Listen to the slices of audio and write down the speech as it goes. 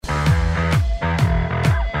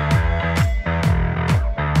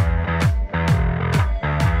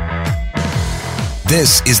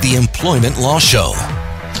This is the Employment Law Show.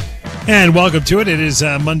 And welcome to it. It is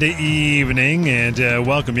Monday evening, and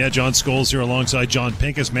welcome. Yeah, John Scholes here alongside John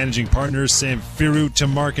Pincus, managing partner, Samfiru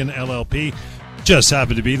Tamarkin LLP. Just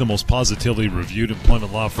happen to be the most positively reviewed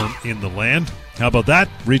employment law firm in the land. How about that?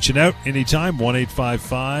 Reaching out anytime,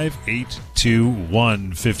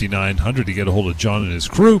 1-855-821-5900 to get a hold of John and his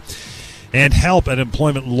crew. And help at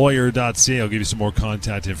employmentlawyer.ca. I'll give you some more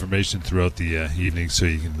contact information throughout the evening so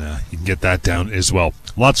you can get that down as well.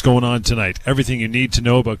 Lots going on tonight. Everything you need to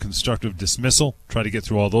know about constructive dismissal. Try to get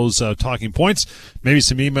through all those talking points. Maybe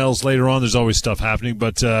some emails later on. There's always stuff happening.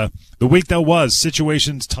 But the week that was,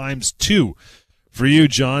 situations times 2. For you,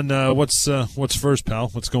 John, what's first, pal?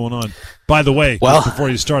 What's going on? By the way, just before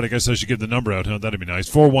you start, I guess I should give the number out. Huh? That'd be nice.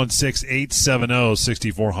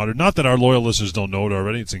 416-870-6400. Not that our loyal listeners don't know it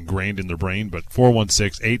already. It's ingrained in their brain, but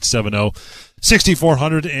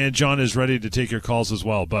 416-870-6400. And John is ready to take your calls as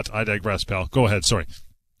well. But I digress, pal. Go ahead. Sorry.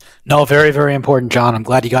 No, very, very important, John. I'm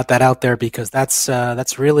glad you got that out there because that's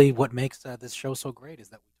really what makes this show so great is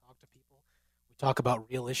that we talk to people, we talk about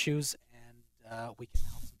real issues, and we can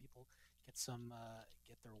help some people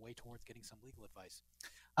get their way towards getting some legal advice.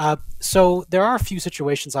 So there are a few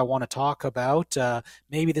situations I want to talk about.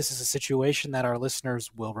 Maybe this is a situation that our listeners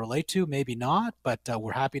will relate to, maybe not, but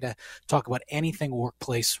we're happy to talk about anything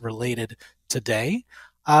workplace related today.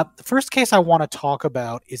 The first case I want to talk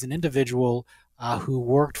about is an individual who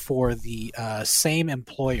worked for the same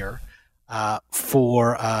employer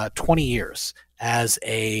for 20 years as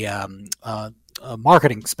a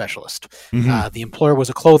marketing specialist. Mm-hmm. The employer was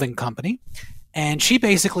a clothing company, and she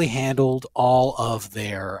basically handled all of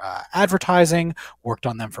their advertising, worked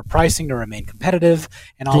on them for pricing to remain competitive,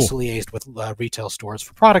 and also liaised with retail stores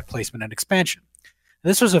for product placement and expansion.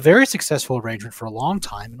 This was a very successful arrangement for a long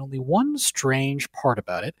time, and only one strange part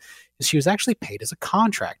about it is she was actually paid as a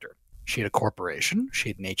contractor. She had a corporation, she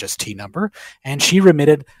had an HST number, and she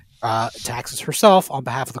remitted taxes herself on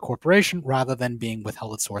behalf of the corporation rather than being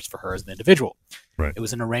withheld at source for her as an individual. Right. It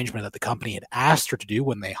was an arrangement that the company had asked her to do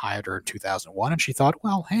when they hired her in 2001, and she thought,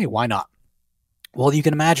 well, hey, why not? Well, you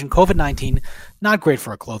can imagine COVID-19, not great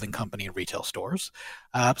for a clothing company and retail stores.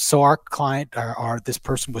 So our client, this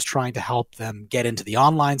person was trying to help them get into the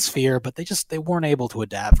online sphere, but they weren't able to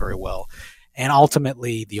adapt very well. And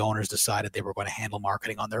ultimately, the owners decided they were going to handle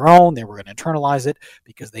marketing on their own. They were going to internalize it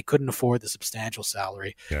because they couldn't afford the substantial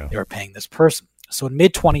salary they were paying this person. So in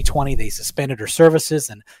mid-2020, they suspended her services,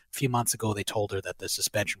 and a few months ago, they told her that the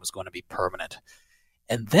suspension was going to be permanent.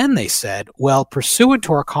 And then they said, well, pursuant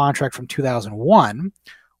to our contract from 2001,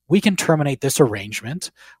 we can terminate this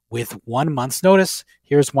arrangement with 1 month's notice.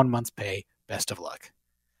 Here's 1 month's pay. Best of luck.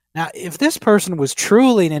 Now, if this person was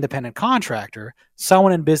truly an independent contractor,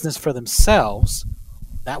 someone in business for themselves,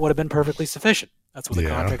 that would have been perfectly sufficient. That's what the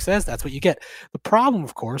contract says. That's what you get. The problem,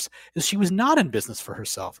 of course, is she was not in business for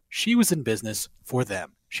herself. She was in business for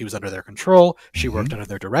them. She was under their control. She worked under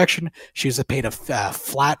their direction. She was paid a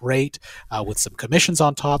flat rate with some commissions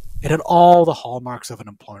on top. It had all the hallmarks of an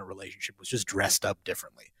employment relationship. It was just dressed up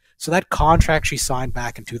differently. So that contract she signed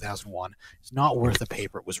back in 2001 is not worth the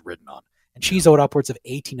paper it was written on. And she's owed upwards of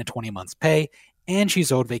 18 to 20 months' pay, and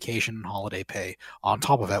she's owed vacation and holiday pay on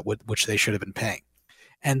top of that, which they should have been paying.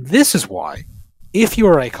 And this is why, if you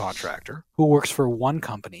are a contractor who works for one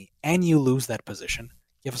company and you lose that position,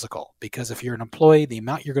 give us a call. Because if you're an employee, the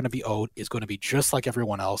amount you're going to be owed is going to be just like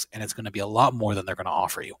everyone else, and it's going to be a lot more than they're going to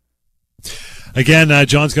offer you. Again,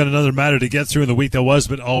 John's got another matter to get through in the week that was,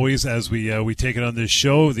 but always as we take it on this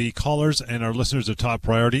show, the callers and our listeners are top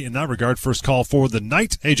priority in that regard. First call for the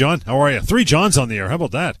night. Hey, John, how are you? 3 Johns on the air. How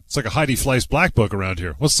about that? It's like a Heidi Fleiss Black Book around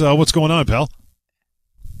here. What's going on, pal?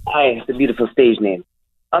 Hi, it's a beautiful stage name.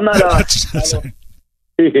 I'm not I'm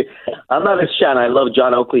not a Shan. I love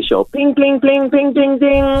John Oakley show. Ping, ping, ping, ping, ping,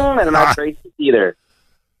 ding. And I'm not racist either.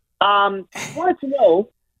 Wanted to know.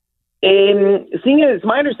 Seeing it's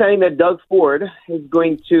my understanding that Doug Ford is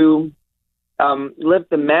going to lift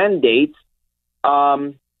the mandate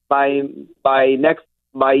by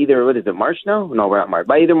either March now? No, we're not March.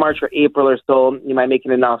 By either March or April or so. You might make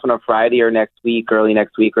an announcement on Friday or next week, early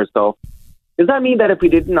next week or so. Does that mean that if we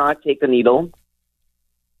did not take the needle,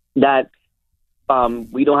 that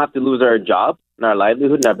we don't have to lose our job and our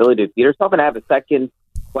livelihood and our ability to feed ourselves? And I have a second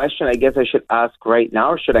question. I guess I should ask right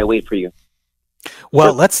now, or should I wait for you?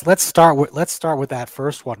 Well, let's start with that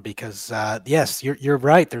first one because yes, you're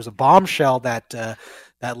right. There's a bombshell that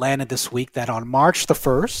landed this week that on March the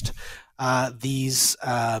 1st, these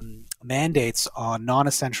mandates on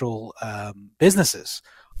non-essential businesses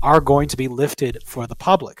are going to be lifted for the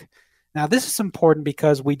public. Now, this is important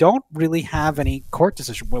because we don't really have any court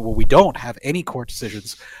decision. Well, we don't have any court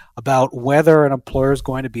decisions about whether an employer is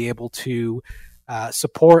going to be able to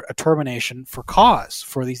support a termination for cause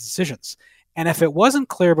for these decisions. And if it wasn't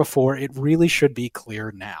clear before, it really should be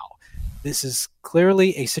clear now. This is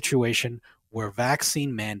clearly a situation where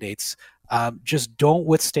vaccine mandates just don't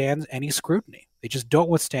withstand any scrutiny. They just don't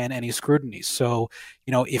withstand any scrutiny. So,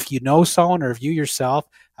 if you know someone or if you yourself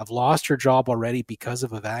have lost your job already because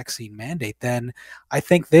of a vaccine mandate, then I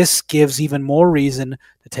think this gives even more reason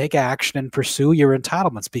to take action and pursue your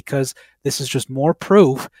entitlements, because this is just more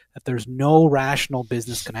proof that there's no rational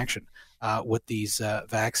business connection with these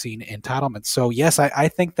vaccine entitlements. So, yes, I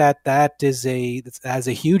think that has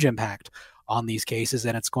a huge impact on these cases,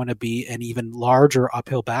 and it's going to be an even larger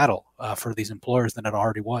uphill battle for these employers than it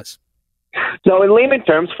already was. So in layman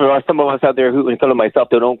terms, for some of us out there who, including myself,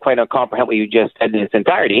 that don't quite comprehend what you just said in its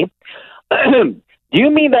entirety, do you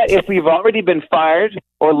mean that if we've already been fired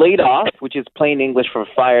or laid off, which is plain English for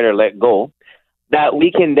fired or let go, that we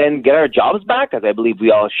can then get our jobs back, as I believe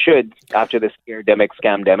we all should after this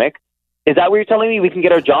scamdemic? Is that what you're telling me? We can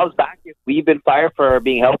get our jobs back if we've been fired for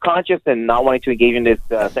being health conscious and not wanting to engage in this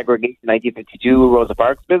segregation 1952 Rosa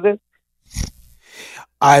Parks business?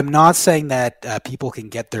 I'm not saying that people can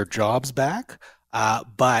get their jobs back,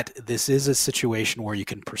 but this is a situation where you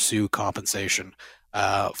can pursue compensation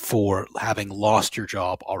for having lost your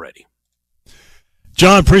job already.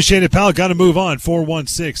 John, appreciate it, pal. Got to move on.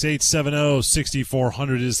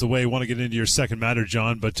 416-870-6400 is the way. Want to get into your second matter,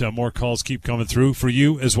 John, but more calls keep coming through for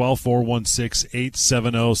you as well.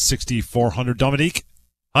 416-870-6400. Dominique,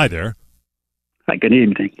 hi there. Hi, good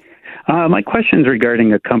evening. My question is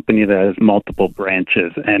regarding a company that has multiple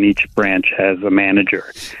branches, and each branch has a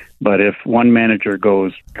manager. But if one manager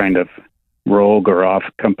goes kind of rogue or off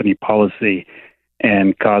company policy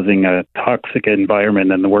and causing a toxic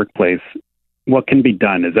environment in the workplace, what can be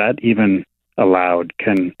done? Is that even allowed?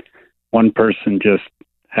 Can one person just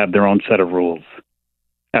have their own set of rules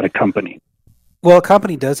at a company? Well, a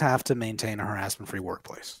company does have to maintain a harassment-free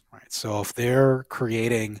workplace, right? So if they're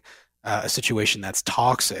creating a situation that's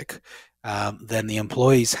toxic, then the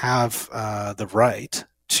employees have the right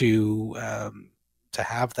to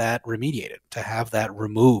have that remediated, to have that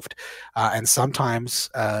removed. And sometimes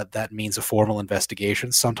that means a formal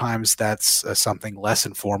investigation. Sometimes that's something less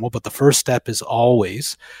informal. But the first step is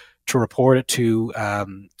always to report it to,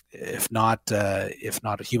 if not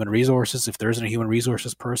human resources, if there isn't a human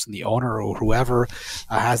resources person, the owner or whoever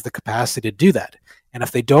has the capacity to do that. And if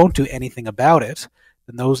they don't do anything about it,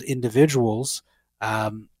 then those individuals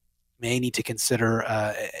may need to consider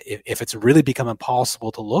if it's really become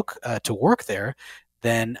impossible to work there,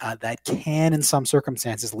 then that can, in some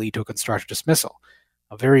circumstances, lead to a constructive dismissal.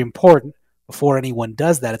 Very important. Before anyone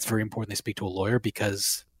does that, it's very important they speak to a lawyer,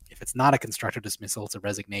 because if it's not a constructive dismissal, it's a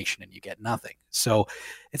resignation and you get nothing. So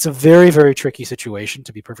it's a very, very tricky situation,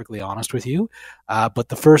 to be perfectly honest with you. But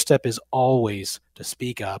the first step is always to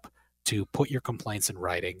speak up, to put your complaints in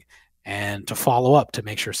writing, and to follow up to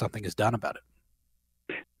make sure something is done about it.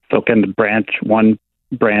 So can one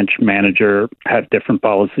branch manager have different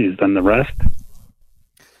policies than the rest?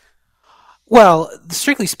 Well,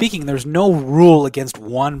 strictly speaking, there's no rule against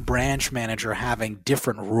one branch manager having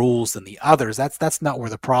different rules than the others. That's not where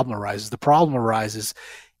the problem arises. The problem arises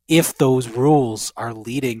if those rules are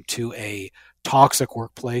leading to a toxic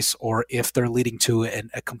workplace, or if they're leading to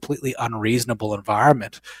a completely unreasonable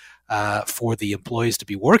environment for the employees to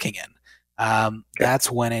be working in.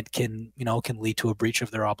 That's when it can lead to a breach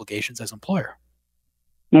of their obligations as employer.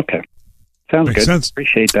 Okay. Sounds Makes good. sense.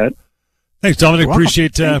 Appreciate that. Thanks, Dominic.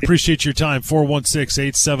 Appreciate your time.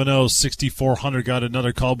 416-870-6400. Got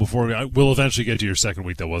another call before we'll eventually get to your second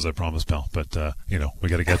week. That was, I promise, pal. But, we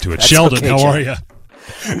got to get to it. Sheldon, okay, how are you?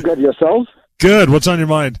 Good. Yourselves? Good. What's on your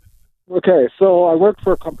mind? Okay, so I worked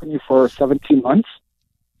for a company for 17 months,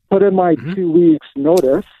 put in my 2 weeks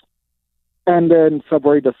notice, and then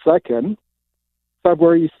February the 2nd,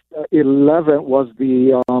 February 11th was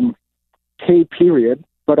the pay period,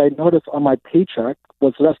 but I noticed on my paycheck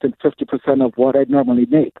was less than 50% of what I normally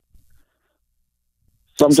make.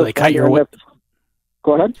 So I'm so they cut your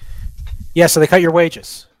Go ahead. Yeah, so they cut your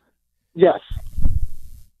wages. Yes.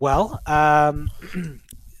 Well,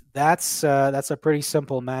 that's a pretty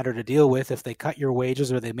simple matter to deal with. If they cut your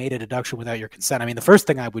wages or they made a deduction without your consent, I mean, the first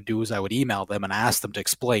thing I would do is I would email them and ask them to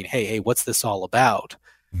explain, hey, what's this all about?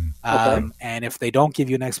 Okay. And if they don't give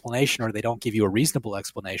you an explanation, or they don't give you a reasonable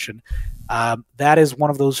explanation, that is one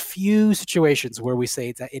of those few situations where we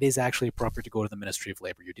say that it is actually appropriate to go to the Ministry of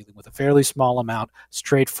Labor. You're dealing with a fairly small amount,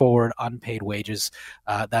 straightforward, unpaid wages.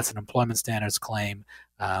 That's an employment standards claim.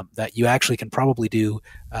 that you actually can probably do.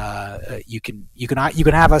 You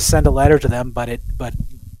can have us send a letter to them, but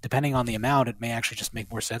depending on the amount, it may actually just make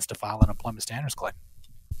more sense to file an employment standards claim.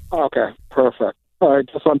 Okay, perfect. All right,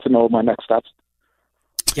 just want to know my next steps.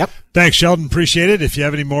 Yep. Thanks, Sheldon. Appreciate it. If you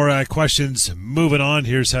have any more questions, moving on,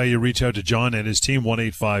 here's how you reach out to John and his team,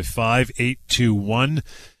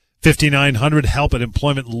 1-855-821-5900, help at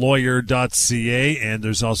employmentlawyer.ca, and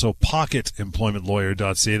there's also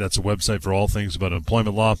pocketemploymentlawyer.ca. That's a website for all things about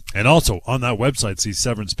employment law. And also on that website, see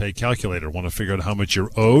severance pay calculator. Want to figure out how much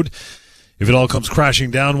you're owed? If it all comes crashing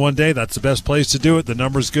down one day, that's the best place to do it. The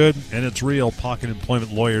number's good, and it's real.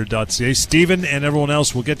 Pocketemploymentlawyer.ca. Stephen and everyone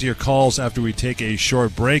else, will get to your calls after we take a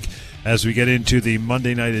short break as we get into the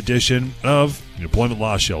Monday night edition of the Employment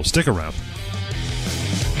Law Show. Stick around.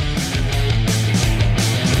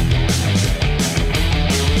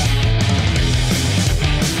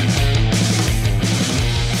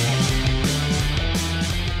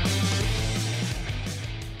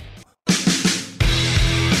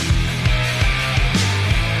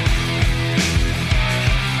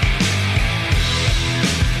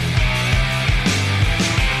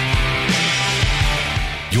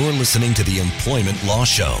 You're listening to the Employment Law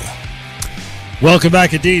Show. Welcome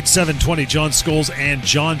back indeed. 720, John Scholes and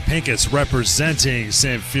John Pincus representing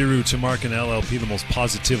Samfiru Tamarkin LLP, the most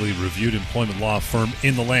positively reviewed employment law firm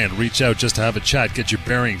in the land. Reach out just to have a chat, get your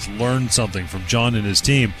bearings, learn something from John and his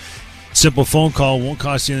team. Simple phone call, won't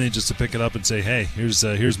cost you anything just to pick it up and say, hey,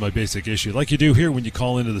 here's my basic issue, like you do here when you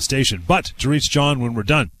call into the station. But to reach John when we're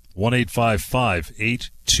done,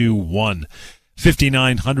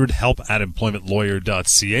 1-855-821-5900, help at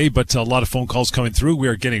employmentlawyer.ca. But a lot of phone calls coming through. We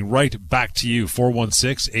are getting right back to you.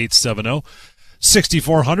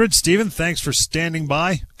 416-870-6400. Stephen, thanks for standing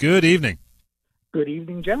by. Good evening. Good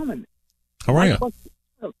evening, gentlemen. How are you?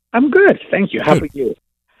 I'm good, thank you. How about you?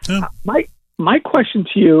 Yeah. My question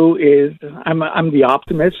to you is, I'm the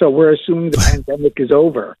optimist, so we're assuming the pandemic is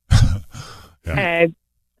over. Yeah. And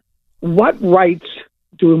what rights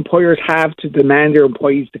do employers have to demand their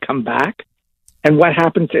employees to come back? And what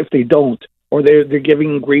happens if they don't, or they're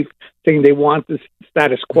giving grief, saying they want the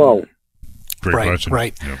status quo? Great question.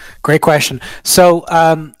 Right. Yeah. Great question. So,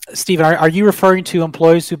 Stephen, are you referring to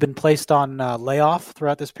employees who've been placed on layoff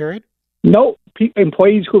throughout this period? No,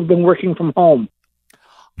 employees who've been working from home.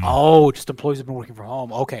 Oh, just employees who've been working from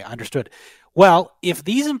home. Okay, understood. Well, if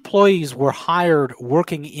these employees were hired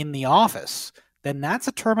working in the office, then that's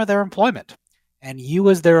a term of their employment. And you,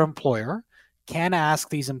 as their employer, can ask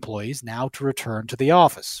these employees now to return to the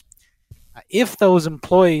office. If those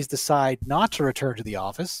employees decide not to return to the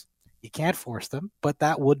office, you can't force them, but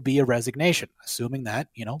that would be a resignation, assuming that,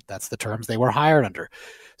 that's the terms they were hired under.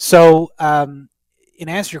 So, in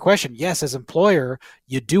answer to your question, yes, as employer,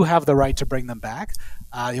 you do have the right to bring them back.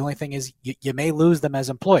 The only thing is you may lose them as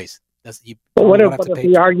employees. But what if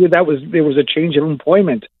we argue that there was a change of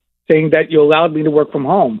employment, saying that you allowed me to work from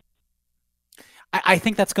home? I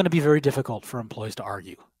think that's going to be very difficult for employees to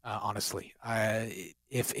argue, honestly.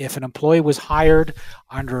 If an employee was hired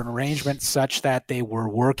under an arrangement such that they were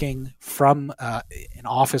working from an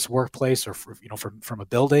office workplace or from a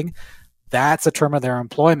building, that's a term of their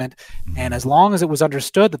employment. And as long as it was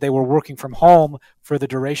understood that they were working from home for the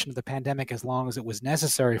duration of the pandemic, as long as it was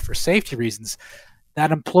necessary for safety reasons,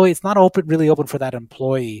 that employee, it's not really open for that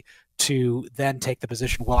employee to then take the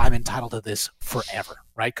position, well, I'm entitled to this forever,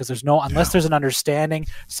 right? Because unless there's an understanding,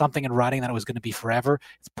 something in writing that it was going to be forever,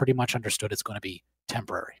 it's pretty much understood it's going to be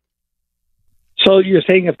temporary. So you're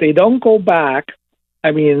saying if they don't go back,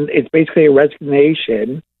 it's basically a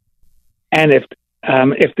resignation, and if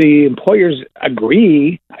the employers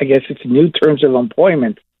agree, I guess it's new terms of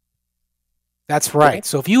employment. That's right.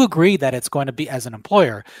 So if you agree that it's going to be, as an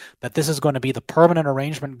employer, that this is going to be the permanent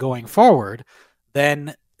arrangement going forward,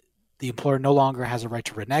 then the employer no longer has a right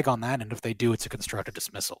to renege on that, and if they do, it's a constructive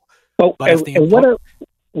dismissal. But if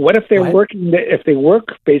what if they're working? If they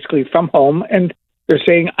work basically from home, and they're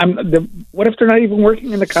saying, what if they're not even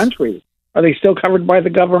working in the country? Are they still covered by the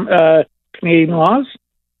government Canadian laws?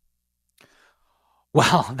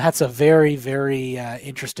 Well, that's a very, very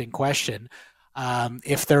interesting question.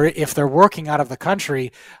 If they're working out of the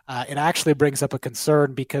country, it actually brings up a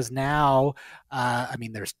concern, because now,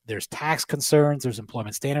 there's tax concerns, there's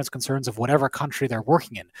employment standards concerns of whatever country they're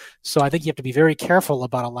working in. So I think you have to be very careful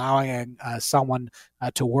about allowing someone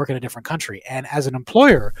to work in a different country. And as an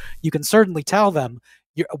employer, you can certainly tell them,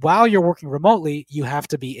 while you're working remotely, you have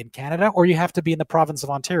to be in Canada or you have to be in the province of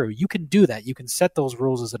Ontario. You can do that. You can set those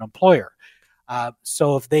rules as an employer.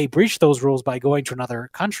 So if they breach those rules by going to another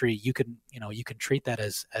country, you can treat that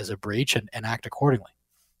as a breach and act accordingly.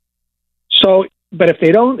 So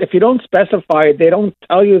if you don't specify, they don't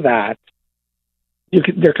tell you that,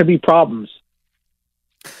 there could be problems.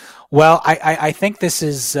 Well, I think this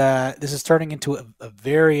is turning into a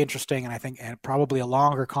very interesting and probably a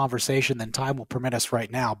longer conversation than time will permit us right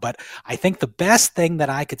now. But I think the best thing that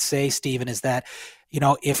I could say, Stephen, is that,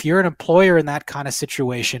 if you're an employer in that kind of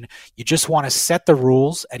situation, you just want to set the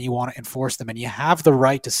rules and you want to enforce them, and you have the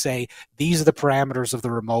right to say these are the parameters of the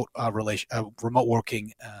remote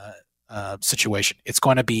working situation. It's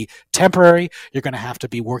going to be temporary. You're going to have to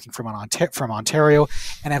be working from Ontario,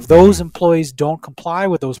 and if those employees don't comply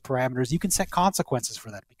with those parameters, you can set consequences for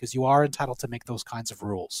that because you are entitled to make those kinds of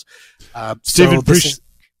rules. Stephen,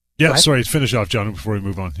 sorry, finish off, John, before we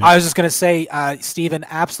move on. Yeah. I was just going to say, Stephen,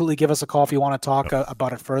 absolutely give us a call if you want to talk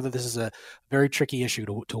about it further. This is a very tricky issue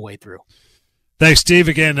to wade through. Thanks, Steve.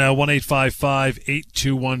 Again,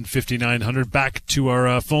 1-855-821-5900. Back to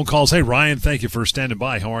our phone calls. Hey, Ryan, thank you for standing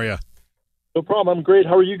by. How are you? No problem. I'm great.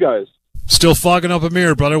 How are you guys? Still fogging up a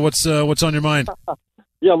mirror, brother. What's on your mind?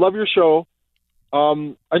 Yeah, love your show.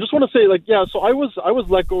 I just want to say, so I was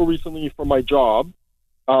let go recently from my job.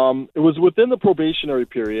 It was within the probationary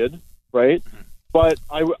period, right? But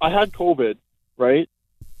I had COVID, right?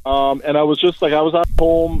 And I was just I was at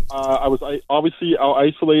home. I was obviously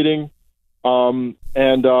isolating, so I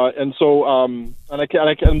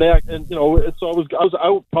was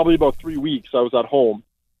out probably about 3 weeks. I was at home.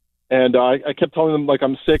 And I kept telling them,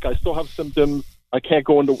 I'm sick. I still have symptoms. I can't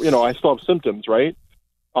go into, I still have symptoms, right?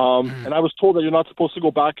 And I was told that you're not supposed to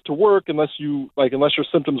go back to work unless your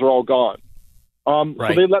symptoms are all gone.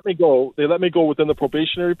 Right. So they let me go. They let me go within the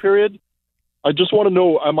probationary period. I just want to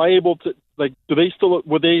know, am I able to,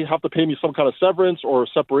 would they have to pay me some kind of severance or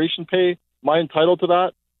separation pay? Am I entitled to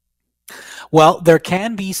that? Well, there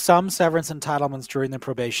can be some severance entitlements during the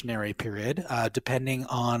probationary period, depending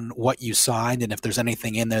on what you signed and if there's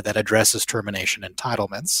anything in there that addresses termination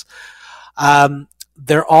entitlements.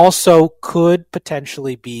 There also could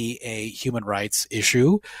potentially be a human rights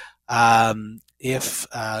issue if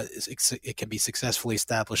it can be successfully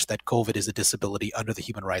established that COVID is a disability under the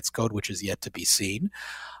Human Rights Code, which is yet to be seen.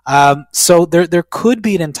 So there could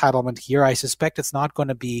be an entitlement here. I suspect it's not going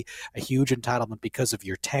to be a huge entitlement because of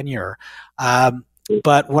your tenure.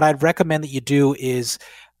 But what I'd recommend that you do is,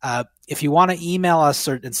 if you want to email us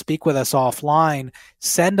and speak with us offline,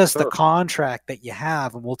 send us the contract that you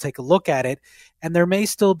have, and we'll take a look at it. And there may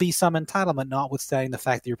still be some entitlement, notwithstanding the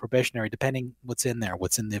fact that you're probationary, depending what's in there,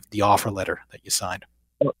 what's in the offer letter that you signed.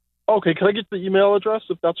 Okay, can I get the email address,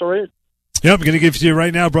 if that's all right? Yep, I'm going to give it to you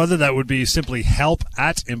right now, brother. That would be simply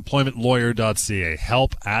help@employmentlawyer.ca,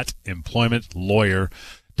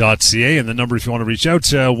 help@employmentlawyer.ca. And the number, if you want to reach out,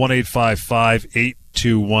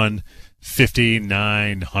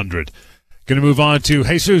 1-855-821-5900. Going to move on to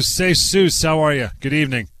Jesus. Hey, Jesus, how are you? Good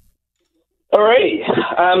evening. All right.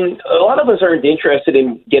 A lot of us aren't interested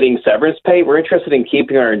in getting severance pay. We're interested in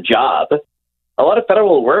keeping our job. A lot of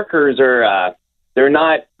federal workers are they're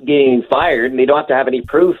not getting fired, and they don't have to have any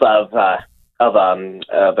proof of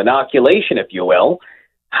inoculation, if you will.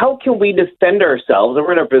 How can we defend ourselves?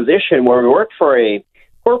 We're in a position where we work for a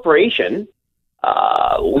corporation.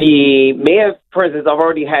 We may have, for instance, I've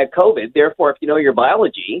already had COVID. Therefore, if you know your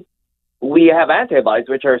biology, we have antibodies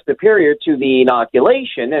which are superior to the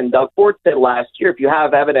inoculation. And Doug Ford said last year, if you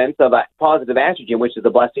have evidence of a positive antigen, which is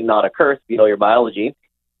a blessing, not a curse, if you know your biology,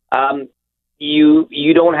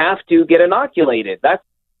 you don't have to get inoculated. That's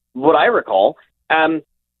what I recall.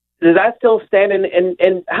 Does that still stand?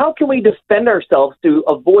 And how can we defend ourselves to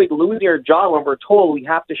avoid losing our job when we're told we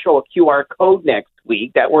have to show a QR code next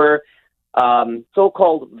week that we're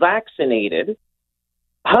so-called vaccinated?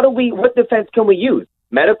 What defense can we use?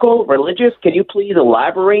 Medical, religious? Can you please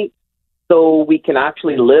elaborate so we can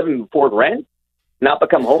actually live and afford rent, not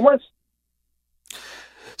become homeless?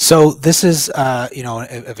 So this is, a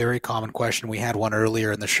very common question. We had one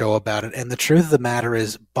earlier in the show about it. And the truth of the matter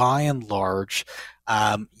is, by and large,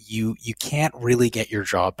 you can't really get your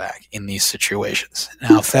job back in these situations.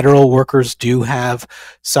 Now, federal workers do have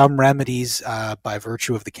some remedies by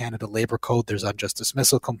virtue of the Canada Labour Code. There's unjust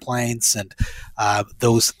dismissal complaints, and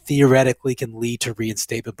those theoretically can lead to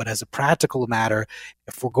reinstatement. But as a practical matter,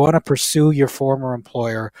 if we're going to pursue your former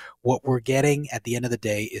employer, what we're getting at the end of the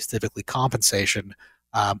day is typically compensation,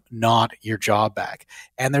 not your job back.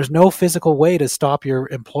 And there's no physical way to stop your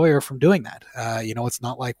employer from doing that. It's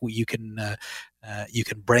not like you can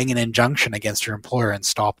bring an injunction against your employer and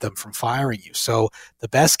stop them from firing you. So the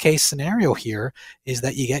best case scenario here is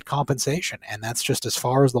that you get compensation, and that's just as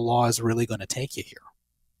far as the law is really going to take you here.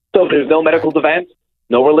 So there's no medical defense,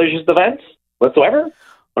 no religious defense whatsoever?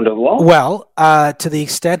 under the law? Well, to the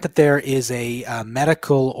extent that there is a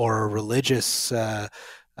medical or a religious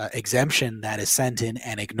exemption that is sent in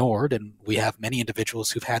and ignored, and we have many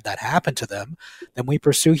individuals who've had that happen to them, then we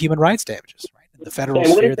pursue human rights damages. Right? In the federal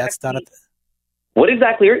sphere, that's done at what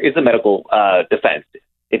exactly is the medical defense,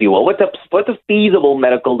 if you will? What's a feasible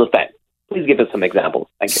medical defense? Please give us some examples.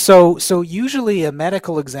 Thank you. So usually a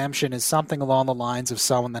medical exemption is something along the lines of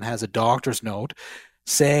someone that has a doctor's note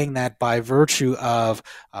saying that by virtue of,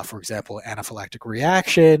 for example, anaphylactic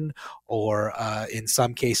reaction, or in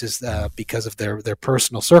some cases because of their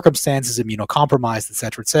personal circumstances, immunocompromised,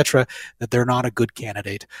 et cetera, that they're not a good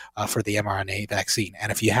candidate for the mRNA vaccine.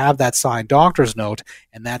 And if you have that signed doctor's note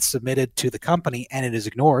and that's submitted to the company and it is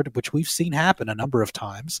ignored, which we've seen happen a number of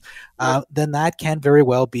times, then that can very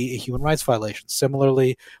well be a human rights violation.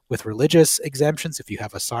 Similarly, with religious exemptions, if you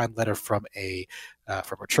have a signed letter from a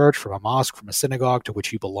church, from a mosque, from a synagogue to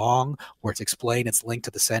which you belong, where it's explained it's linked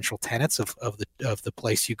to the central tenets of the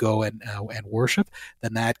place you go and worship,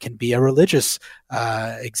 then that can be a religious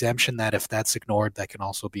exemption that, if that's ignored, that can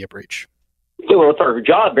also be a breach. So if our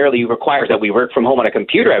job barely requires that we work from home on a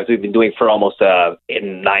computer, as we've been doing for almost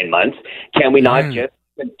in 9 months, can we not just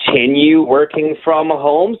continue working from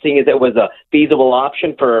home, seeing as it was a feasible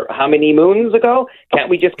option for how many moons ago? Can't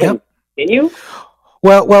we just continue?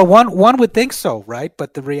 Well, one would think so, right?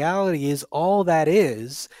 But the reality is, all that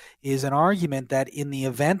is an argument that in the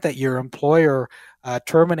event that your employer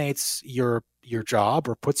terminates your job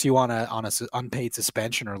or puts you on a unpaid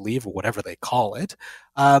suspension or leave or whatever they call it,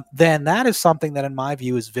 then that is something that, in my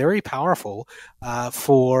view, is very powerful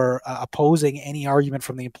for opposing any argument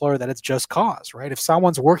from the employer that it's just cause, right? If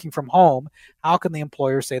someone's working from home, how can the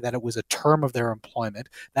employer say that it was a term of their employment,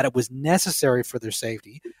 that it was necessary for their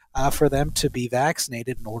safety, for them to be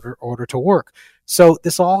vaccinated in order to work? So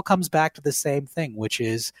this all comes back to the same thing, which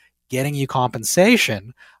is getting you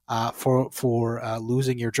compensation for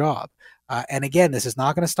losing your job. And again, this is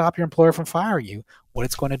not going to stop your employer from firing you. What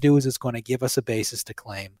it's going to do is it's going to give us a basis to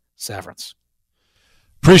claim severance.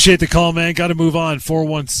 Appreciate the call, man. Got to move on.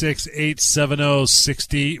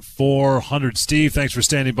 416-870-6400. Steve, thanks for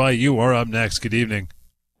standing by. You are up next. Good evening.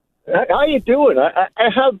 How you doing? I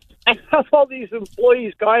have all these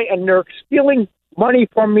employees, Guy, and they're stealing money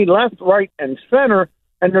from me left, right, and center,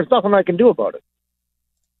 and there's nothing I can do about it.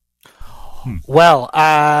 Well,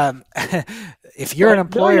 if you're an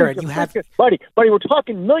employer and you have... Buddy, we're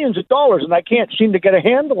talking millions of dollars, and I can't seem to get a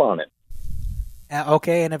handle on it.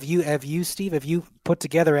 Okay, and have you, Steve, put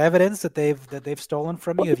together evidence that they've stolen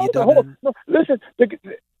from you? Have you done? Listen,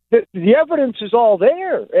 the evidence is all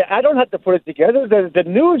there. I don't have to put it together. The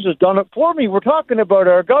news has done it for me. We're talking about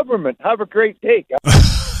our government. Have a great day.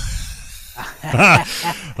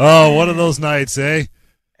 Oh, one of those nights, eh?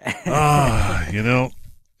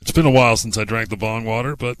 It's been a while since I drank the bong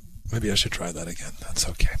water, but maybe I should try that again. That's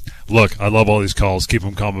okay. Look, I love all these calls. Keep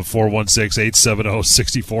them coming.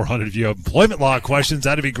 416-870-6400. If you have employment law questions,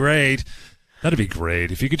 that'd be great. That'd be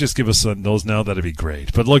great. If you could just give us those now, that'd be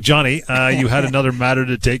great. But look, Johnny, you had another matter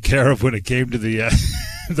to take care of when it came to the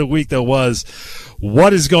the week that was.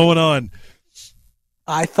 What is going on?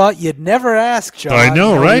 I thought you'd never ask, John. I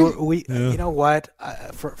know, right? You know what?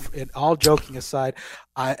 For all joking aside,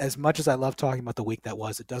 as much as I love talking about the week that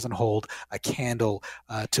was, it doesn't hold a candle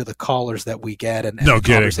to the callers that we get and no the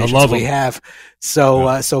kidding. conversations I love we them. have.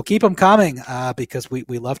 So so keep them coming because we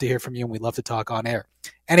love to hear from you and we love to talk on air.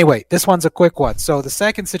 Anyway, this one's a quick one. So the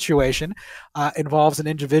second situation involves an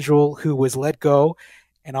individual who was let go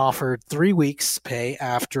and offered 3 weeks' pay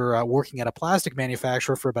after working at a plastic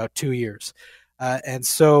manufacturer for about 2 years. And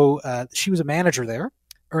so she was a manager there,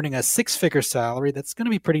 earning a six-figure salary that's going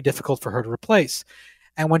to be pretty difficult for her to replace.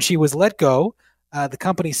 And when she was let go, the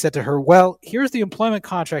company said to her, well, here's the employment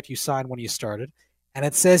contract you signed when you started, and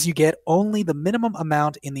it says you get only the minimum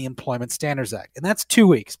amount in the Employment Standards Act. And that's 2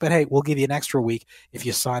 weeks. But hey, we'll give you an extra week if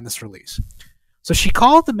you sign this release. So she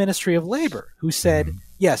called the Ministry of Labor, who said,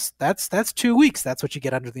 yes, that's 2 weeks. That's what you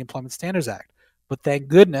get under the Employment Standards Act. But thank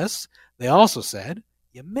goodness, they also said,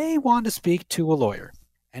 you may want to speak to a lawyer.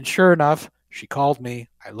 And sure enough, she called me.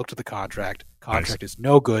 I looked at the contract. Contract is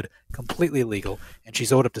no good, completely illegal, and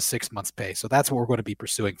she's owed up to 6 months' pay. So that's what we're going to be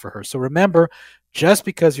pursuing for her. So remember, just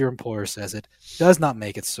because your employer says it does not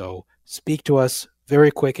make it so. Speak to us.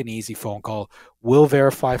 Very quick and easy phone call. We'll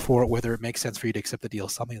verify for it whether it makes sense for you to accept the deal.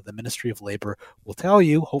 Something that the Ministry of Labor will tell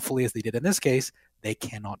you, hopefully as they did in this case, they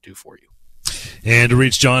cannot do for you. And to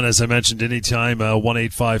reach John, as I mentioned, anytime,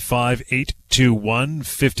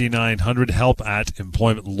 1-855-821-5900. Help at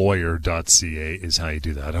employmentlawyer.ca is how you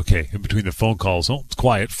do that. Okay, in between the phone calls, it's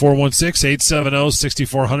quiet.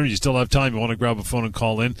 416-870-6400. You still have time. You want to grab a phone and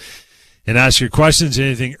call in. and ask your questions.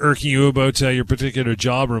 Anything irking you about your particular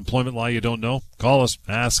job or employment law you don't know, call us,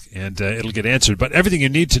 ask, and it'll get answered. But everything you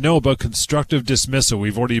need to know about constructive dismissal,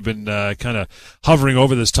 we've already been kind of hovering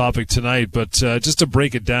over this topic tonight, but just to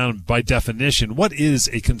break it down by definition, what is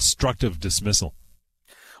a constructive dismissal?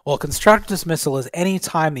 Well, constructive dismissal is any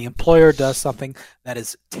time the employer does something that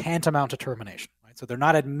is tantamount to termination. So they're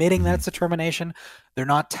not admitting that it's a termination. They're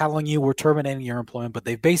not telling you we're terminating your employment, but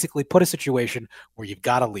they've basically put a situation where you've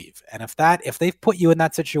got to leave. And if they've put you in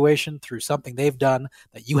that situation through something they've done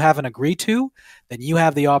that you haven't agreed to, then you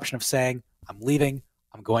have the option of saying, I'm leaving,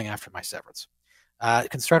 I'm going after my severance.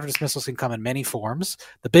 Constructive dismissals can come in many forms.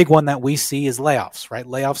 The big one that we see is layoffs, right?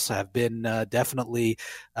 Layoffs have been definitely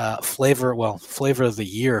flavor of the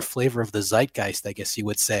year, flavor of the zeitgeist, I guess you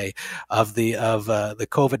would say, of the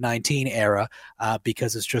COVID-19 era,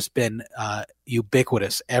 because it's just been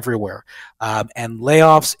ubiquitous everywhere. And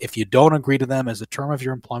layoffs, if you don't agree to them as a term of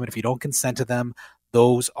your employment, if you don't consent to them,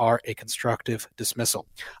 those are a constructive dismissal.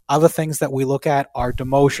 Other things that we look at are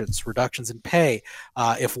demotions, reductions in pay.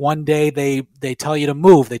 If one day they tell you to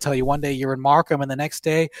move, they tell you one day you're in Markham and the next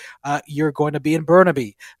day you're going to be in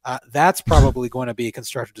Burnaby, that's probably going to be a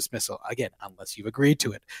constructive dismissal, again, unless you've agreed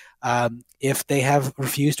to it. If they have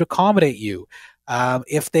refused to accommodate you,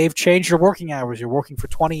 if they've changed your working hours, you're working for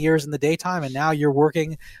 20 years in the daytime and now you're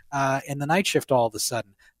working in the night shift all of a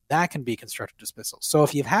sudden, that can be constructive dismissal. So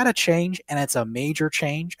if you've had a change and it's a major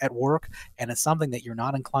change at work and it's something that you're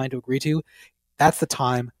not inclined to agree to, that's the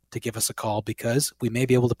time to give us a call because we may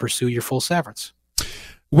be able to pursue your full severance.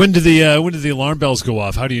 When do the alarm bells go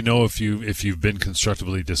off? How do you know if you've been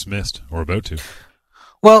constructively dismissed or about to?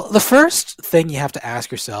 Well, the first thing you have to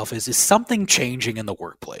ask yourself is something changing in the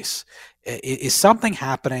workplace? Is something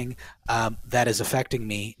happening that is affecting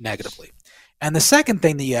me negatively? And the second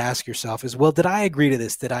thing that you ask yourself is, well, did I agree to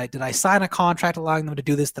this? Did I sign a contract allowing them to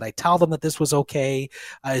do this? Did I tell them that this was okay?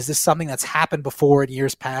 Is this something that's happened before in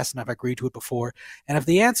years past and I've agreed to it before? And if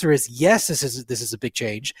the answer is yes, this is a big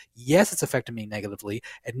change. Yes, it's affected me negatively.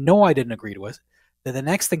 And no, I didn't agree to it. Then the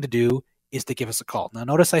next thing to do is to give us a call. Now,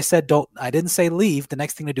 notice I didn't say leave. The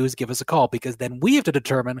next thing to do is give us a call because then we have to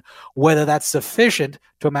determine whether that's sufficient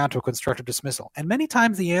to amount to a constructive dismissal. And many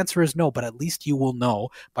times the answer is no, but at least you will know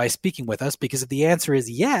by speaking with us because if the answer is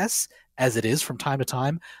yes, as it is from time to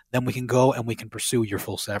time, then we can go and we can pursue your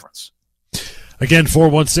full severance. Again,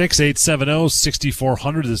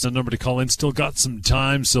 416-870-6400 is the number to call in. Still got some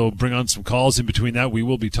time, so bring on some calls. In between that, we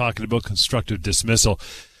will be talking about constructive dismissal.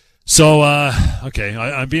 So, okay,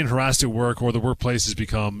 I'm being harassed at work or the workplace has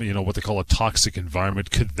become, what they call a toxic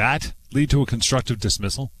environment. Could that lead to a constructive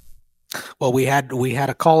dismissal? Well, we had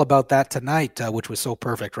a call about that tonight, which was so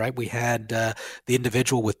perfect, right? We had the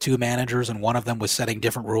individual with two managers, and one of them was setting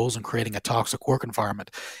different rules and creating a toxic work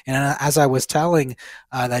environment. And as I was telling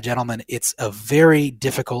that gentleman, it's a very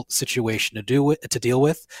difficult situation to deal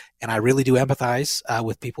with, and I really do empathize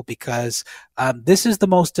with people because this is the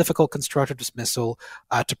most difficult constructive dismissal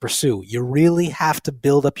to pursue. You really have to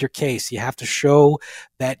build up your case. You have to show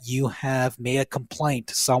that you have made a complaint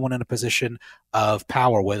to someone in a position of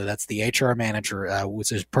power, whether that's the HR manager,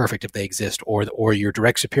 which is perfect if they exist, or your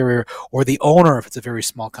direct superior, or the owner if it's a very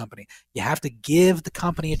small company. You have to give the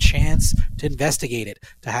company a chance to investigate it,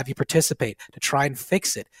 to have you participate, to try and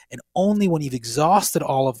fix it. And only when you've exhausted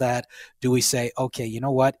all of that do we say, okay, you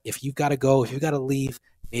know what? If you've got to go, if you've got to leave,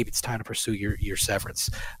 maybe it's time to pursue your severance.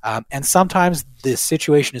 And sometimes the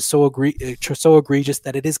situation is so egregious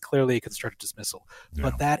that it is clearly a constructive dismissal. Yeah.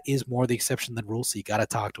 But that is more the exception than rule, so you got to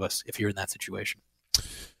talk to us if you're in that situation.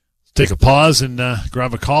 Take a pause and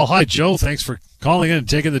grab a call. Hi, Joe. Thanks for calling in and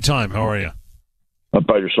taking the time. How are you? How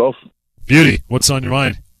about yourself? Beauty. What's on your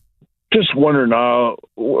mind? Just wondering,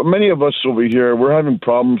 many of us over here, we're having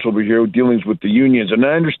problems over here with dealings with the unions. And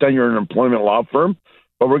I understand you're an employment law firm,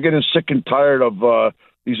 but we're getting sick and tired of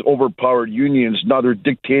these overpowered unions. Now they're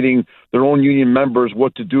dictating their own union members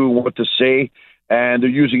what to do and what to say, and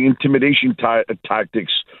they're using intimidation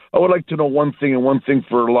tactics. I would like to know one thing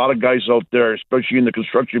for a lot of guys out there, especially in the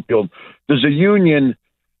construction field. Does a union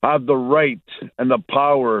have the right and the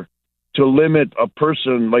power to limit a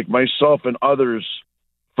person like myself and others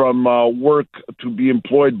from work to be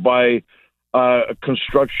employed by a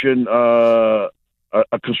construction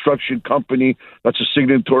company that's a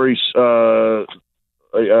signatory?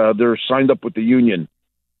 They're signed up with the union.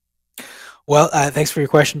 Well, thanks for your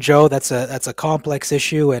question, Joe. That's a complex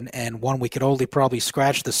issue and one we could only probably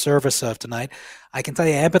scratch the surface of tonight. I can tell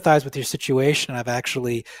you I empathize with your situation. I've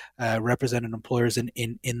actually represented employers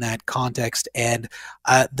in that context. And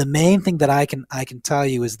the main thing that I can tell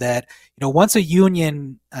you is that, once a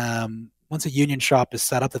union once a union shop is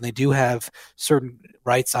set up, then they do have certain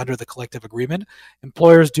rights under the collective agreement.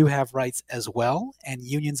 Employers do have rights as well, and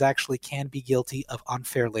unions actually can be guilty of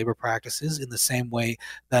unfair labor practices in the same way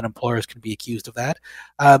that employers can be accused of that.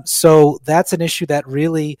 So that's an issue that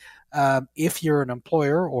really, if you're an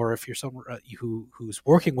employer or if you're someone who's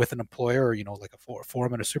working with an employer, or, like a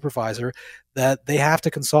foreman or supervisor, that they have to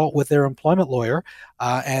consult with their employment lawyer,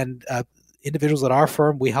 and individuals at our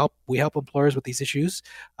firm, we help employers with these issues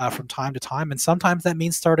from time to time, and sometimes that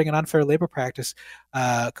means starting an unfair labor practice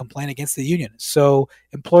complaint against the union. So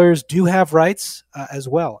employers do have rights as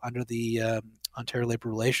well under the Ontario Labor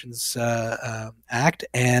Relations Act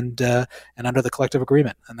and under the collective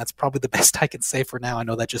agreement, and that's probably the best I can say for now. I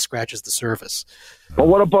know that just scratches the surface. But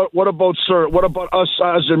what about sir? What about us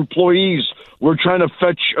as employees? We're trying to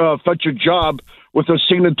fetch a job with a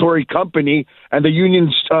signatory company, and the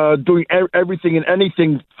union's doing everything and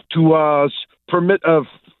anything to permit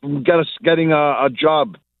get us getting a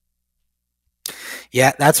job.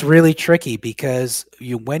 Yeah, that's really tricky because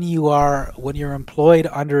when you're employed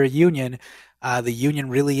under a union, the union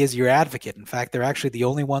really is your advocate. In fact, they're actually the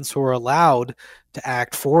only ones who are allowed to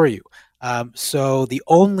act for you. So the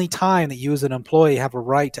only time that you as an employee have a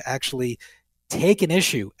right to actually take an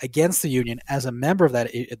issue against the union as a member of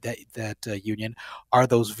that union are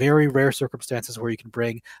those very rare circumstances where you can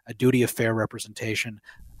bring a duty of fair representation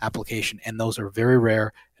application, and those are very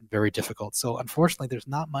rare and very difficult. So unfortunately, there's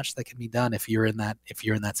not much that can be done if you're in that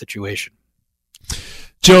situation.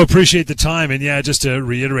 Joe, appreciate the time, and yeah, just to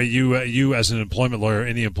reiterate, you as an employment lawyer,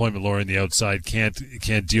 any employment lawyer on the outside can't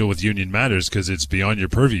deal with union matters because it's beyond your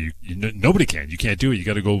purview. Nobody can. You can't do it. You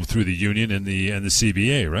got to go through the union and the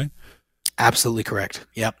CBA, right? Absolutely correct.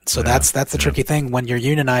 Yep. So that's the tricky thing. When you're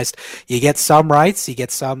unionized, you get some rights, you get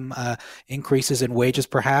some increases in wages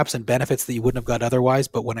perhaps and benefits that you wouldn't have got otherwise.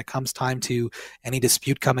 But when it comes time to any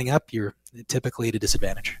dispute coming up, you're typically at a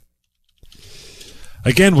disadvantage.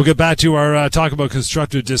 Again, we'll get back to our talk about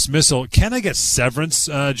constructive dismissal. Can I get severance,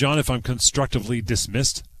 John, if I'm constructively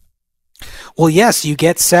dismissed? Well, yes, you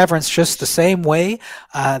get severance just the same way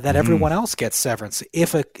that everyone else gets severance.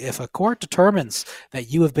 If a court determines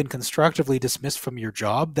that you have been constructively dismissed from your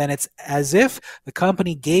job, then it's as if the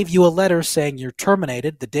company gave you a letter saying you're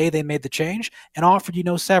terminated the day they made the change and offered you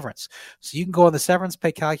no severance. So you can go on the severance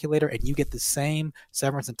pay calculator and you get the same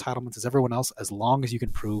severance entitlements as everyone else as long as you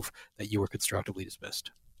can prove that you were constructively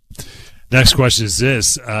dismissed. Next question is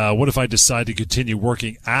this. What if I decide to continue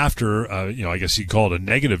working after, I guess you'd call it a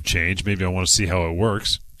negative change. Maybe I want to see how it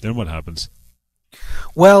works. Then what happens?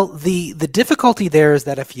 Well, the difficulty there is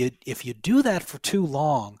that if you do that for too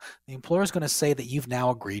long, the employer is going to say that you've now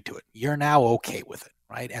agreed to it. You're now okay with it,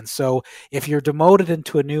 right? And so if you're demoted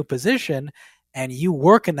into a new position and you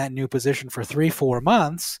work in that new position for 3-4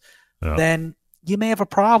 months, then you may have a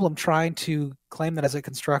problem trying to claim that as a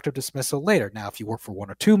constructive dismissal later. Now, if you work for 1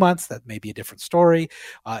 or 2 months, that may be a different story.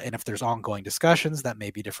 And if there's ongoing discussions, that may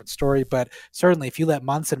be a different story. But certainly if you let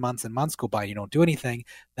months and months and months go by and you don't do anything,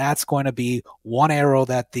 that's going to be one arrow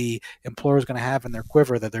that the employer is going to have in their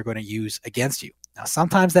quiver that they're going to use against you. Now,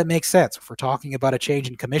 sometimes that makes sense. If we're talking about a change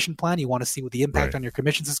in commission plan, you want to see what the impact on your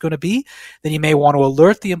commissions is going to be, then you may want to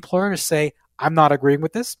alert the employer to say, I'm not agreeing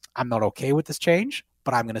with this. I'm not okay with this change,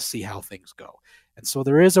 but I'm going to see how things go. And so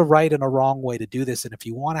there is a right and a wrong way to do this. And if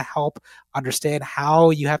you want to help understand how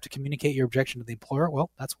you have to communicate your objection to the employer,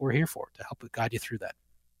 well, that's what we're here for, to help guide you through that.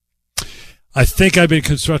 I think I've been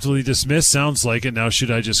constructively dismissed. Sounds like it. Now,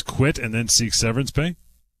 should I just quit and then seek severance pay?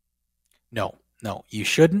 No, you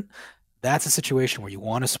shouldn't. That's a situation where you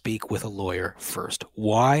want to speak with a lawyer first.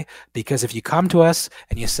 Why? Because if you come to us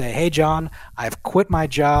and you say, hey, John, I've quit my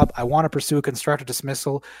job. I want to pursue a constructive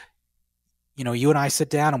dismissal. You and I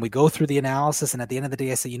sit down and we go through the analysis, and at the end of the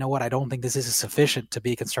day, I say, you know what, I don't think this is sufficient to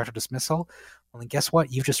be a constructive dismissal. Well, then guess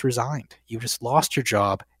what? You've just resigned. You've just lost your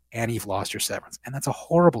job and you've lost your severance. And that's a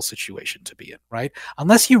horrible situation to be in, right?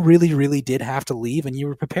 Unless you really, really did have to leave and you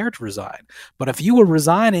were prepared to resign. But if you were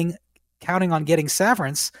resigning, counting on getting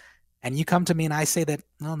severance, and you come to me and I say that,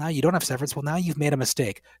 well, now you don't have severance, well, now you've made a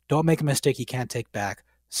mistake. Don't make a mistake you can't take back.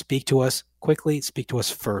 Speak to us quickly. Speak to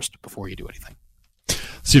us first before you do anything.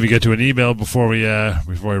 See if we get to an email before we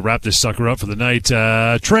wrap this sucker up for the night.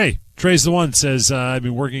 Trey's the one, says, I've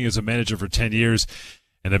been working as a manager for 10 years,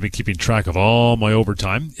 and I've been keeping track of all my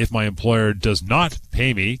overtime. If my employer does not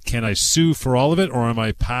pay me, can I sue for all of it, or am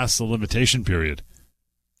I past the limitation period?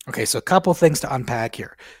 Okay, so a couple things to unpack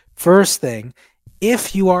here. First thing,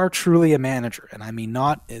 if you are truly a manager, and I mean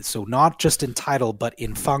not just in title, but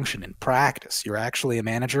in function, in practice, you're actually a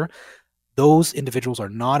manager, those individuals are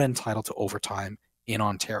not entitled to overtime in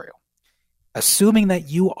Ontario. Assuming that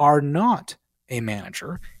you are not a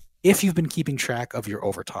manager, if you've been keeping track of your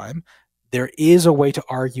overtime, there is a way to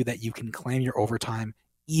argue that you can claim your overtime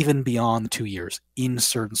even beyond the 2 years in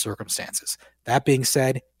certain circumstances. That being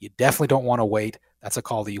said, you definitely don't want to wait. That's a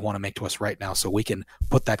call that you want to make to us right now so we can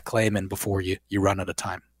put that claim in before you run out of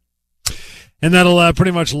time. And that'll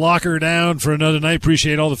pretty much lock her down for another night.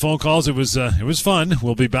 Appreciate all the phone calls. It was fun.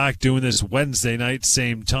 We'll be back doing this Wednesday night,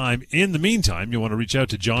 same time. In the meantime, you want to reach out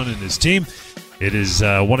to John and his team. It is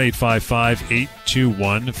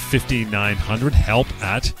 1-855-821-5900. Help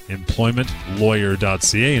at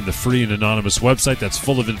employmentlawyer.ca, and the free and anonymous website that's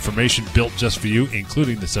full of information built just for you,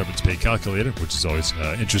 including the severance pay calculator, which is always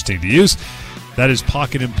interesting to use. That is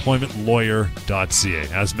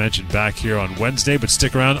pocketemploymentlawyer.ca. As mentioned, back here on Wednesday, but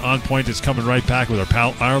stick around. On Point is coming right back with our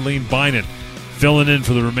pal Arlene Bynan, filling in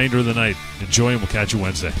for the remainder of the night. Enjoy, and we'll catch you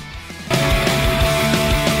Wednesday.